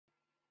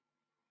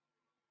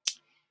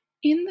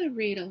In the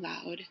read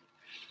aloud,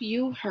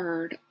 you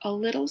heard a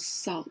little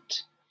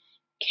salt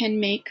can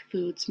make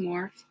foods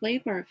more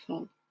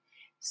flavorful.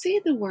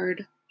 Say the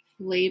word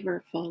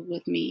flavorful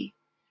with me.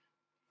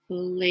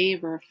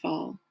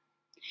 Flavorful.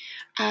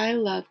 I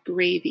love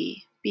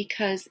gravy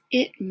because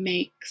it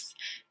makes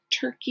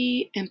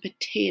turkey and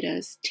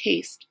potatoes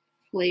taste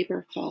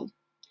flavorful.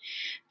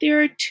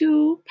 There are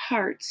two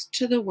parts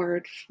to the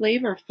word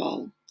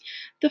flavorful.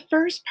 The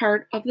first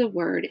part of the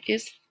word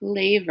is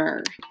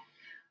flavor,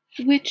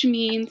 which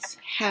means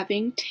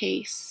having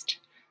taste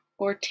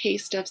or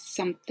taste of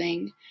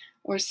something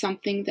or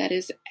something that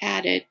is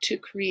added to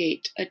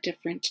create a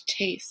different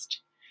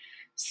taste.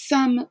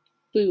 Some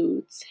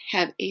foods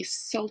have a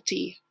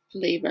salty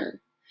flavor,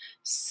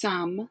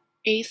 some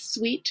a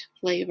sweet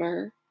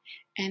flavor,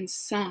 and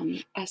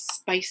some a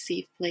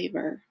spicy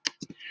flavor.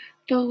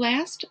 The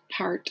last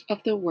part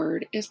of the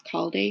word is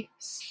called a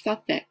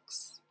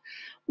suffix,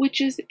 which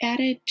is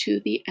added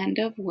to the end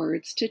of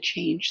words to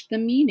change the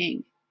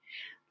meaning.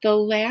 The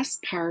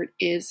last part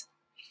is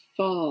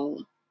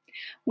full.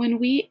 When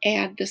we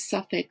add the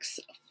suffix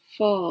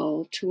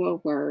full to a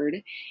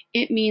word,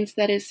 it means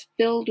that is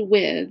filled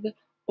with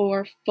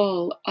or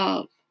full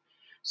of.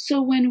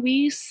 So when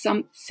we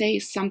say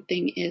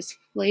something is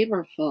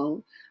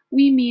flavorful,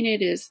 we mean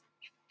it is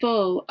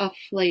full of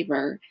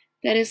flavor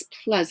that is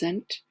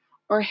pleasant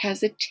or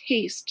has a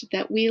taste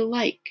that we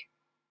like.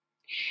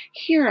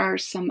 Here are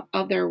some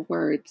other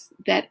words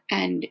that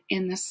end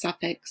in the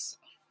suffix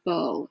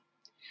full.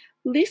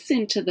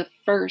 Listen to the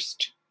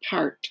first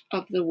part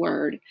of the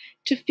word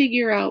to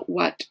figure out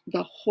what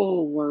the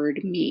whole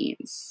word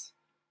means.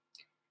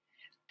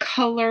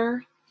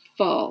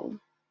 Colorful.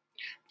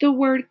 The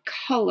word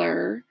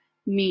color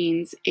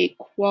means a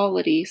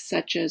quality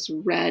such as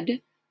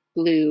red,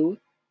 blue,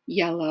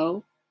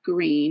 yellow,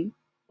 green,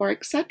 or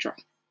etc.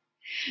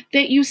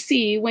 that you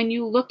see when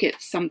you look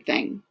at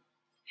something.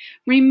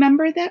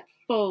 Remember that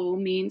full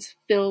means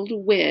filled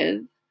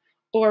with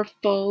or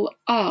full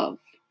of.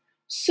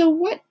 So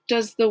what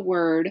does the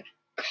word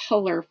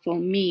colorful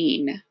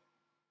mean?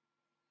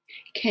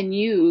 Can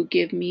you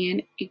give me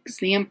an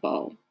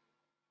example?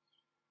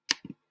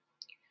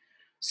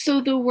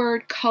 So the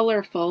word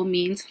colorful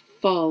means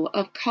full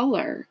of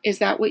color. Is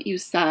that what you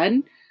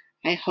said?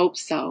 I hope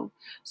so.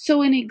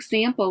 So an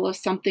example of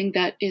something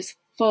that is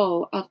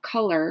full of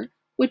color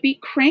would be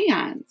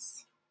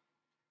crayons,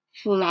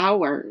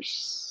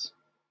 flowers.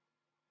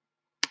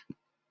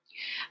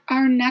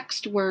 Our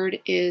next word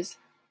is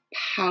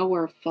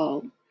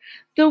powerful.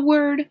 The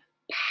word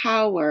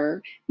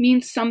power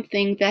means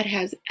something that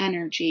has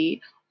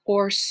energy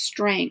or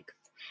strength,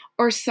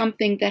 or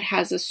something that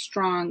has a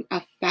strong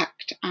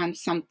effect on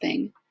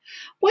something.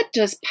 What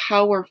does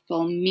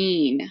powerful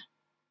mean?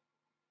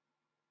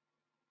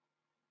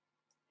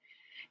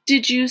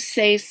 Did you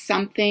say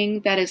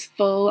something that is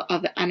full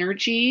of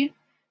energy?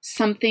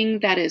 Something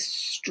that is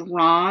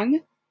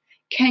strong?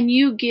 Can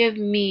you give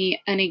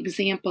me an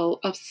example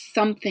of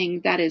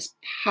something that is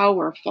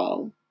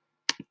powerful?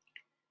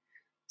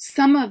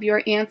 Some of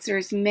your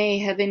answers may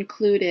have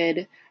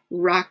included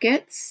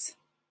rockets,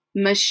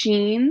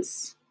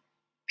 machines,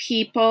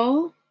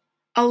 people,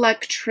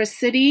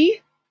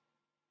 electricity.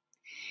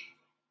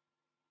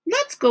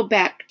 Let's go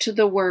back to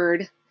the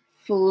word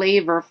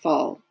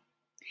flavorful.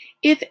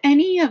 If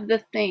any of the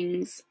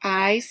things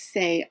I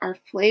say are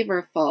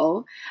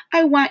flavorful,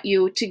 I want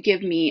you to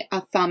give me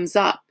a thumbs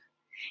up.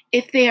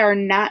 If they are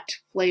not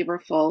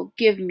flavorful,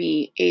 give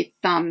me a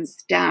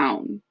thumbs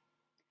down.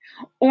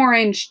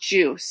 Orange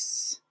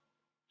juice.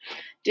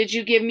 Did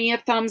you give me a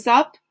thumbs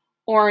up?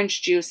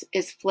 Orange juice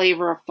is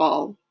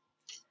flavorful.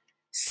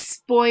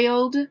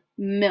 Spoiled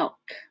milk.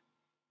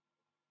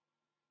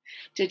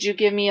 Did you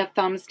give me a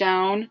thumbs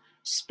down?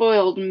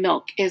 Spoiled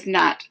milk is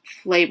not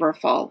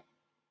flavorful.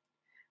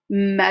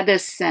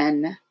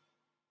 Medicine.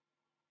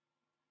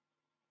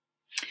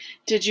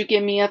 Did you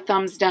give me a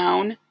thumbs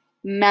down?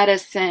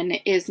 Medicine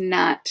is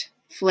not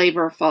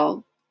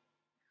flavorful.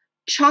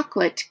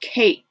 Chocolate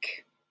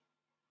cake.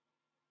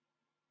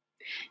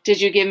 Did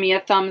you give me a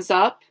thumbs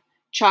up?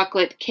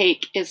 Chocolate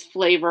cake is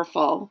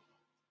flavorful.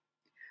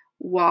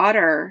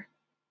 Water.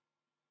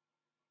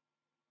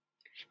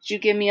 Did you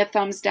give me a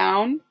thumbs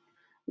down?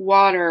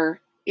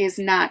 Water is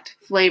not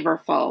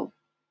flavorful.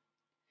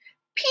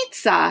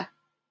 Pizza.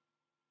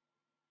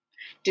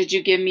 Did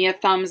you give me a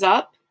thumbs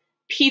up?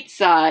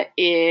 Pizza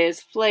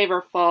is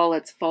flavorful.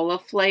 It's full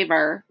of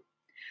flavor.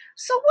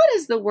 So what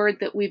is the word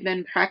that we've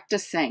been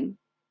practicing?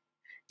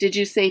 Did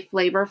you say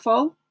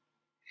flavorful?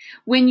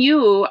 When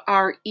you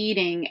are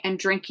eating and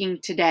drinking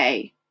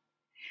today,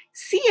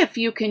 see if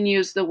you can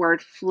use the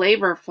word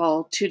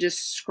flavorful to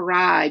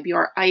describe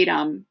your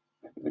item.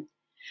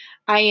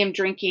 I am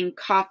drinking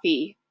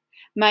coffee.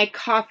 My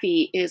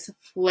coffee is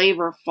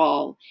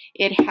flavorful.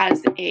 It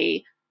has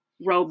a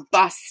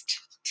robust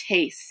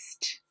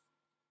taste.